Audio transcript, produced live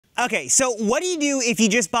Okay, so what do you do if you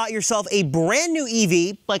just bought yourself a brand new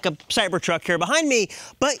EV, like a Cybertruck here behind me,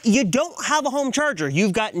 but you don't have a home charger?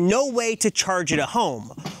 You've got no way to charge it at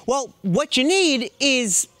home. Well, what you need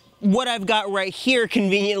is what I've got right here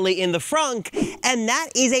conveniently in the front, and that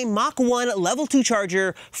is a Mach 1 level 2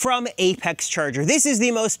 charger from ApexCharger. This is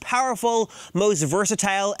the most powerful, most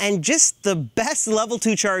versatile, and just the best level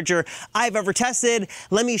 2 charger I've ever tested.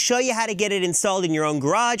 Let me show you how to get it installed in your own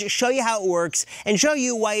garage, show you how it works, and show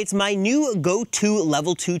you why it's my new go-to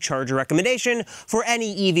level 2 charger recommendation for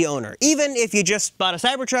any EV owner. Even if you just bought a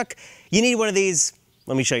Cybertruck, you need one of these.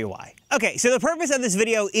 Let me show you why. Okay, so the purpose of this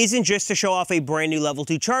video isn't just to show off a brand new level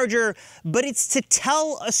 2 charger, but it's to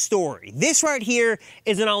tell a story. This right here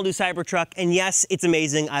is an all-new Cybertruck, and yes, it's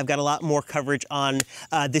amazing. I've got a lot more coverage on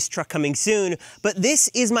this truck coming soon, but this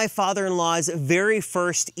is my father-in-law's very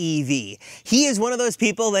first EV. He is one of those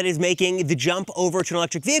people that is making the jump over to an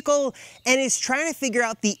electric vehicle and is trying to figure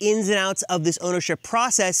out the ins and outs of this ownership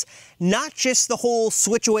process, not just the whole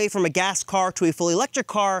switch away from a gas car to a fully electric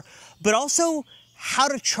car, but also how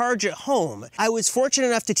to charge at home. I was fortunate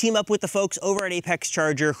enough to team up with the folks over at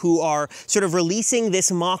ApexCharger who are sort of releasing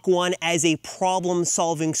this Mach 1 as a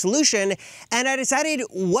problem-solving solution, and I decided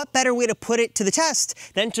what better way to put it to the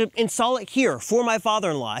test than to install it here for my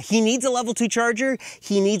father-in-law. He needs a level 2 charger,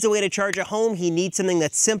 he needs a way to charge at home, he needs something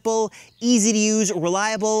that's simple, easy to use,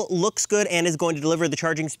 reliable, looks good, and is going to deliver the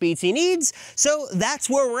charging speeds he needs. So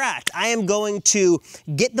that's where we're at. I am going to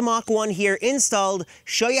get the Mach 1 here installed,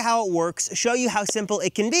 show you how it works, show you how simple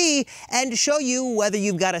it can be, and show you whether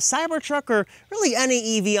you've got a Cybertruck or really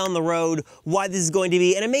any EV on the road, why this is going to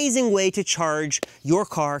be an amazing way to charge your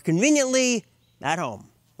car conveniently at home.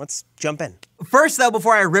 Let's jump in. First though,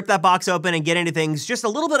 before I rip that box open and get into things, just a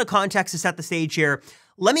little bit of context to set the stage here.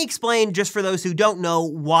 Let me explain, just for those who don't know,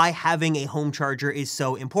 why having a home charger is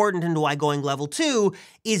so important and why going level 2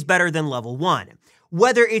 is better than level 1.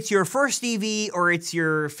 Whether it's your first EV or it's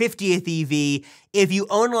your 50th EV, if you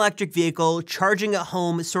own an electric vehicle, charging at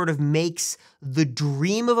home sort of makes the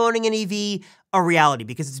dream of owning an EV a reality,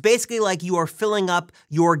 because it's basically like you are filling up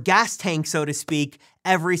your gas tank, so to speak,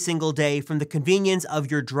 every single day from the convenience of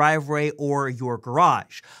your driveway or your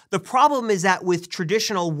garage. The problem is that with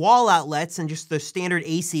traditional wall outlets and just the standard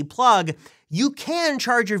AC plug, you can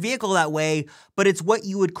charge your vehicle that way, but it's what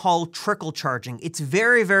you would call trickle charging. It's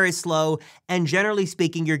very, very slow, and generally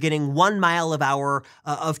speaking, you're getting 1 mile an hour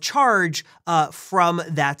of charge from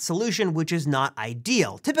that solution, which is not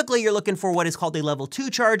ideal. Typically, you're looking for what is called a level 2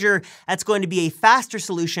 charger. That's going to be a faster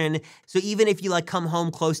solution, so even if you come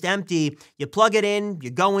home close to empty, you plug it in, you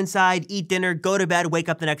go inside, eat dinner, go to bed, wake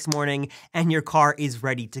up the next morning, and your car is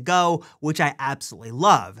ready to go, which I absolutely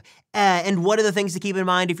love. And one of the things to keep in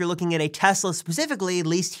mind if you're looking at a Tesla specifically, at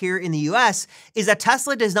least here in the US, is that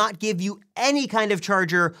Tesla does not give you any kind of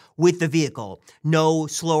charger with the vehicle. No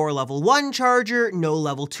slower level 1 charger, no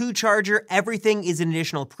level 2 charger, everything is an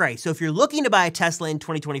additional price. So if you're looking to buy a Tesla in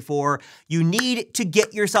 2024, you need to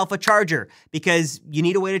get yourself a charger because you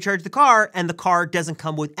need a way to charge the car, and the car doesn't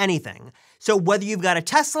come with anything. So whether you've got a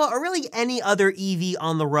Tesla or really any other EV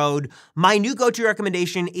on the road, my new go-to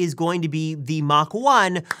recommendation is going to be the Mach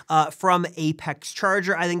 1 from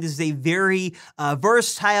ApexCharger. I think this is a very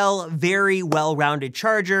versatile, very well-rounded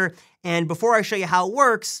charger. And before I show you how it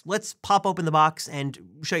works, let's pop open the box and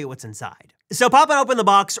show you what's inside. So popping open the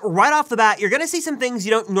box, right off the bat, you're gonna see some things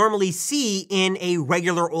you don't normally see in a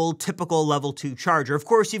regular old typical level 2 charger. Of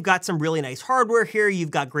course, you've got some really nice hardware here,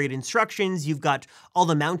 you've got great instructions, you've got all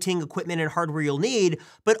the mounting equipment and hardware you'll need,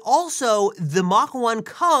 but also the Mach 1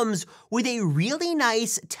 comes with a really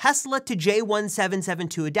nice Tesla to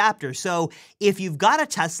J1772 adapter. So if you've got a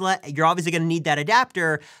Tesla, you're obviously gonna need that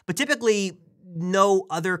adapter, but typically, no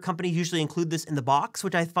other companies usually include this in the box,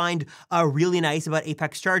 which I find really nice about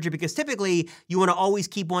ApexCharger, because typically you want to always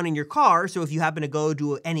keep one in your car. So if you happen to go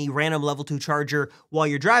to any random level 2 charger while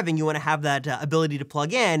you're driving, you want to have that ability to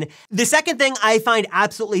plug in. The second thing I find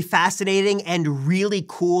absolutely fascinating and really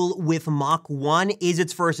cool with Mach 1 is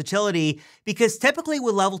its versatility, because typically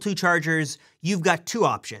with level 2 chargers, you've got two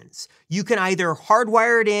options. You can either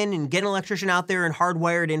hardwire it in and get an electrician out there and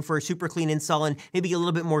hardwire it in for a super clean install and maybe a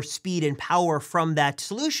little bit more speed and power from that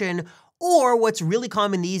solution, or what's really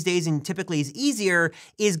common these days and typically is easier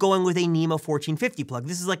is going with a NEMA 1450 plug.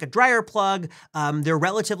 This is like a dryer plug. They're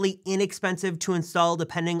relatively inexpensive to install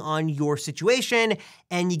depending on your situation,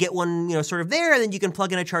 and you get one, sort of there, and then you can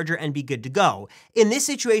plug in a charger and be good to go. In this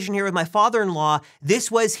situation here with my father-in-law,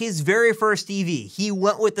 this was his very first EV. He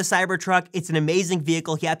went with the Cybertruck. It's an amazing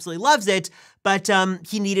vehicle. He absolutely loves it, but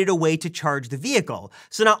he needed a way to charge the vehicle.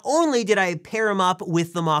 So not only did I pair him up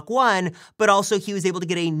with the Mach I, but also he was able to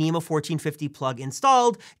get a NEMA 1450 plug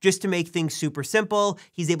installed just to make things super simple.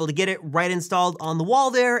 He's able to get it right installed on the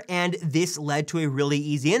wall there, and this led to a really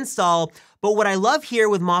easy install. But what I love here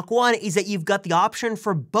with Mach I is that you've got the option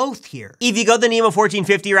for both here. If you go the NEMA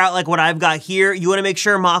 1450 route like what I've got here, you wanna make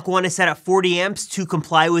sure Mach I is set at 40 amps to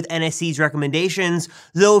comply with NSC's recommendations.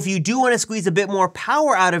 Though if you do wanna squeeze a bit more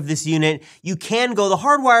power out of this unit, you can go the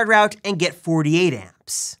hardwired route and get 48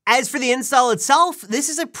 amps. As for the install itself, this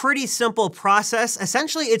is a pretty simple process.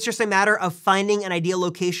 Essentially, it's just a matter of finding an ideal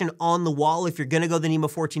location on the wall. If you're gonna go the NEMA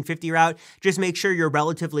 1450 route, just make sure you're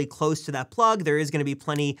relatively close to that plug. There is gonna be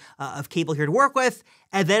plenty of cable here to work with.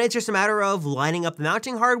 And then it's just a matter of lining up the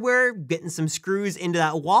mounting hardware, getting some screws into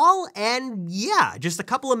that wall, and yeah, just a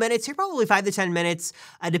couple of minutes here, probably 5 to 10 minutes,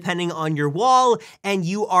 depending on your wall, and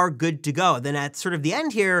you are good to go. Then at sort of the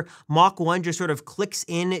end here, Mach I just sort of clicks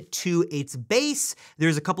in to its base.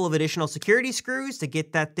 There's a couple of additional security screws to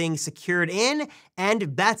get that thing secured in,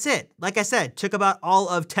 and that's it. Like I said, took about all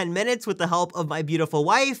of 10 minutes with the help of my beautiful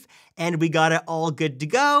wife, and we got it all good to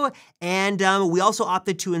go. And we also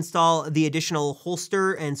opted to install the additional holster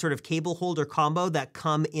and sort of cable holder combo that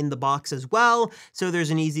come in the box as well. So there's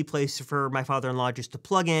an easy place for my father-in-law just to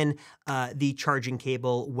plug in the charging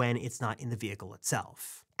cable when it's not in the vehicle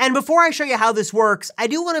itself. And before I show you how this works, I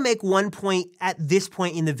do want to make one point at this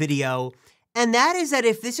point in the video, and that is that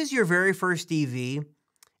if this is your very first EV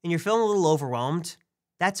and you're feeling a little overwhelmed,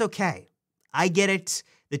 that's okay. I get it.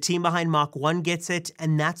 The team behind Mach I gets it,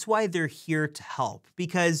 and that's why they're here to help.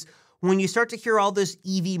 Because when you start to hear all this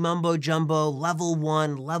EV mumbo jumbo, level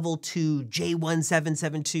 1, level 2,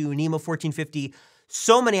 J1772, NEMA 1450,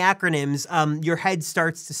 so many acronyms, your head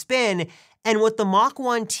starts to spin. And what the Mach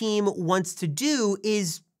I team wants to do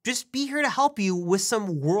is just be here to help you with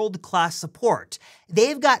some world-class support.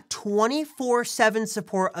 They've got 24/7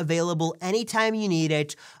 support available anytime you need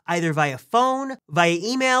it, either via phone, via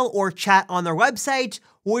email, or chat on their website,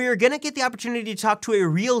 where you're gonna get the opportunity to talk to a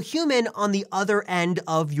real human on the other end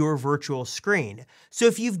of your virtual screen. So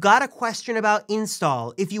if you've got a question about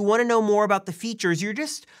install, if you wanna know more about the features, you're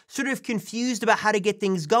just sort of confused about how to get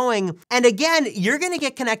things going, and again, you're gonna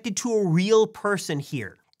get connected to a real person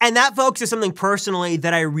here. And that, folks, is something personally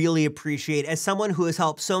that I really appreciate. As someone who has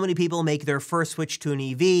helped so many people make their first switch to an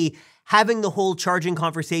EV, having the whole charging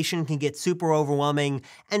conversation can get super overwhelming,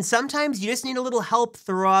 and sometimes you just need a little help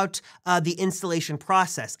throughout the installation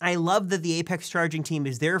process. I love that the Apex Charging team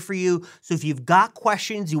is there for you, so if you've got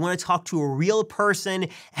questions, you want to talk to a real person,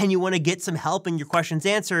 and you want to get some help and your questions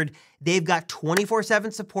answered, they've got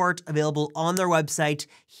 24/7 support available on their website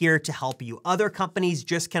here to help you. Other companies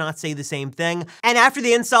just cannot say the same thing. And after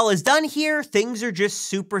the install is done here, things are just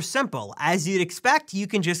super simple. As you'd expect, you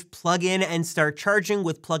can just plug in and start charging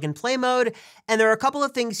with plug and play mode. And there are a couple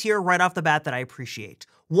of things here right off the bat that I appreciate.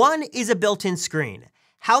 One is a built-in screen.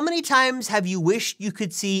 How many times have you wished you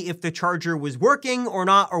could see if the charger was working or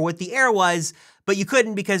not, or what the error was, but you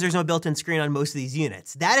couldn't because there's no built-in screen on most of these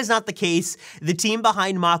units? That is not the case. The team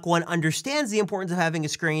behind Mach I understands the importance of having a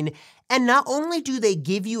screen, and not only do they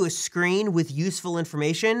give you a screen with useful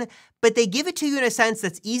information, but they give it to you in a sense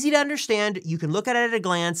that's easy to understand, you can look at it at a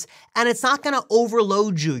glance, and it's not gonna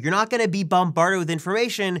overload you. You're not gonna be bombarded with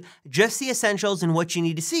information, just the essentials and what you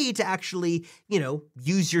need to see to actually,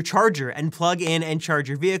 use your charger and plug in and charge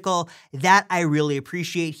your vehicle. That I really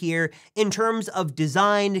appreciate here. In terms of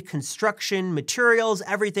design, construction, materials,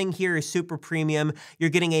 everything here is super premium. You're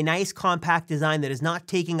getting a nice compact design that is not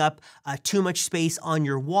taking up too much space on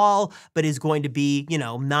your wall, but is going to be,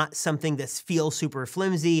 not something that feels super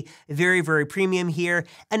flimsy. Very, very premium here.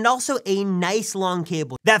 And also a nice long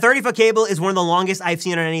cable. That 30-foot cable is one of the longest I've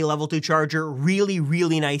seen on any level 2 charger. Really,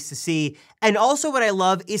 really nice to see. And also what I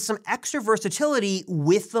love is some extra versatility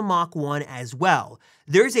with the Mach I as well.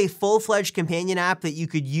 There's a full-fledged companion app that you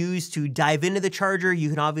could use to dive into the charger. You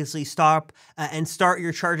can obviously stop and start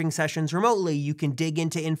your charging sessions remotely. You can dig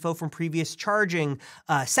into info from previous charging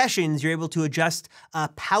sessions. You're able to adjust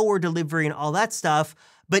power delivery and all that stuff.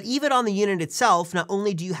 But even on the unit itself, not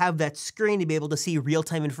only do you have that screen to be able to see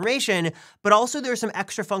real-time information, but also there's some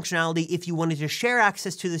extra functionality if you wanted to share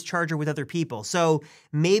access to this charger with other people. So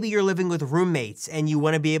maybe you're living with roommates and you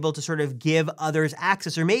want to be able to sort of give others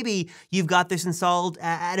access, or maybe you've got this installed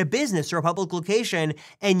at a business or a public location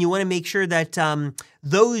and you want to make sure that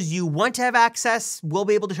those you want to have access will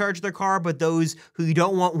be able to charge their car, but those who you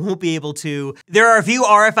don't want won't be able to. There are a few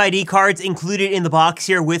RFID cards included in the box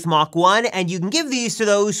here with Mach 1, and you can give these to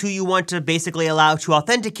those who you want to basically allow to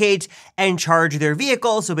authenticate and charge their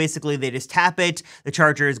vehicle. So basically they just tap it, the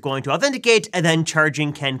charger is going to authenticate, and then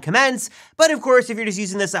charging can commence. But of course, if you're just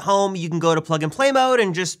using this at home, you can go to plug and play mode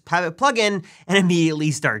and just have it plug in and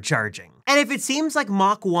immediately start charging. And if it seems like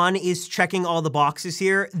Mach 1 is checking all the boxes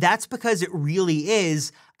here, that's because it really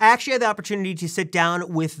is. I actually had the opportunity to sit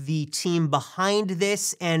down with the team behind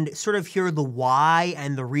this and sort of hear the why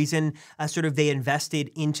and the reason sort of they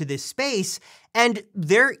invested into this space. And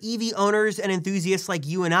they're EV owners and enthusiasts like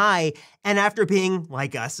you and I, and after being,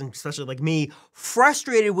 like us, and especially like me,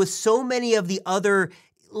 frustrated with so many of the other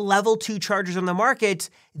level 2 chargers on the market,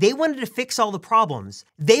 they wanted to fix all the problems.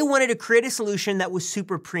 They wanted to create a solution that was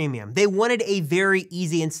super premium. They wanted a very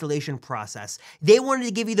easy installation process. They wanted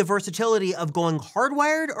to give you the versatility of going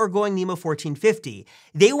hardwired or going NEMA 1450.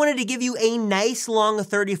 They wanted to give you a nice long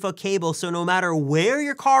 30-foot cable, so no matter where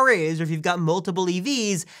your car is, or if you've got multiple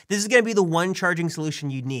EVs, this is gonna be the one charging solution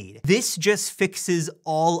you need. This just fixes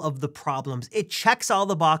all of the problems. It checks all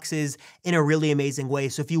the boxes in a really amazing way.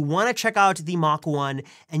 So if you wanna check out the Mach 1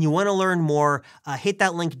 and you wanna learn more, hit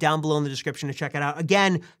that link down below in the description to check it out.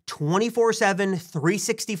 Again, 24/7,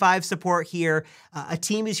 365 support here. A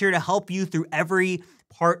team is here to help you through every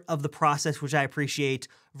part of the process, which I appreciate.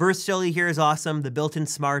 Versatility here is awesome. The built-in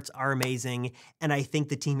smarts are amazing. And I think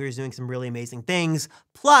the team here is doing some really amazing things.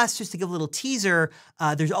 Plus, just to give a little teaser,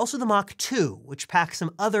 there's also the Mach 2, which packs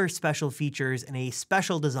some other special features and a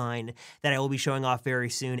special design that I will be showing off very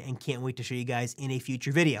soon and can't wait to show you guys in a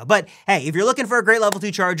future video. But hey, if you're looking for a great level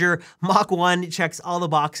 2 charger, Mach 1 checks all the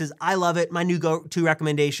boxes. I love it. My new go-to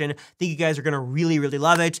recommendation. I think you guys are gonna really, really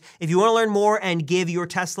love it. If you wanna learn more and give your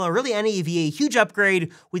Tesla, or really any EV, a huge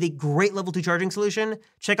upgrade with a great level 2 charging solution,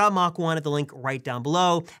 check out Mach 1 at the link right down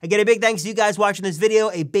below. Again, a big thanks to you guys watching this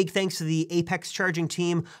video. A big thanks to the Apex Charging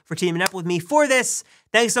team for teaming up with me for this.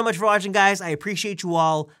 Thanks so much for watching, guys. I appreciate you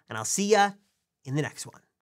all, and I'll see ya in the next one.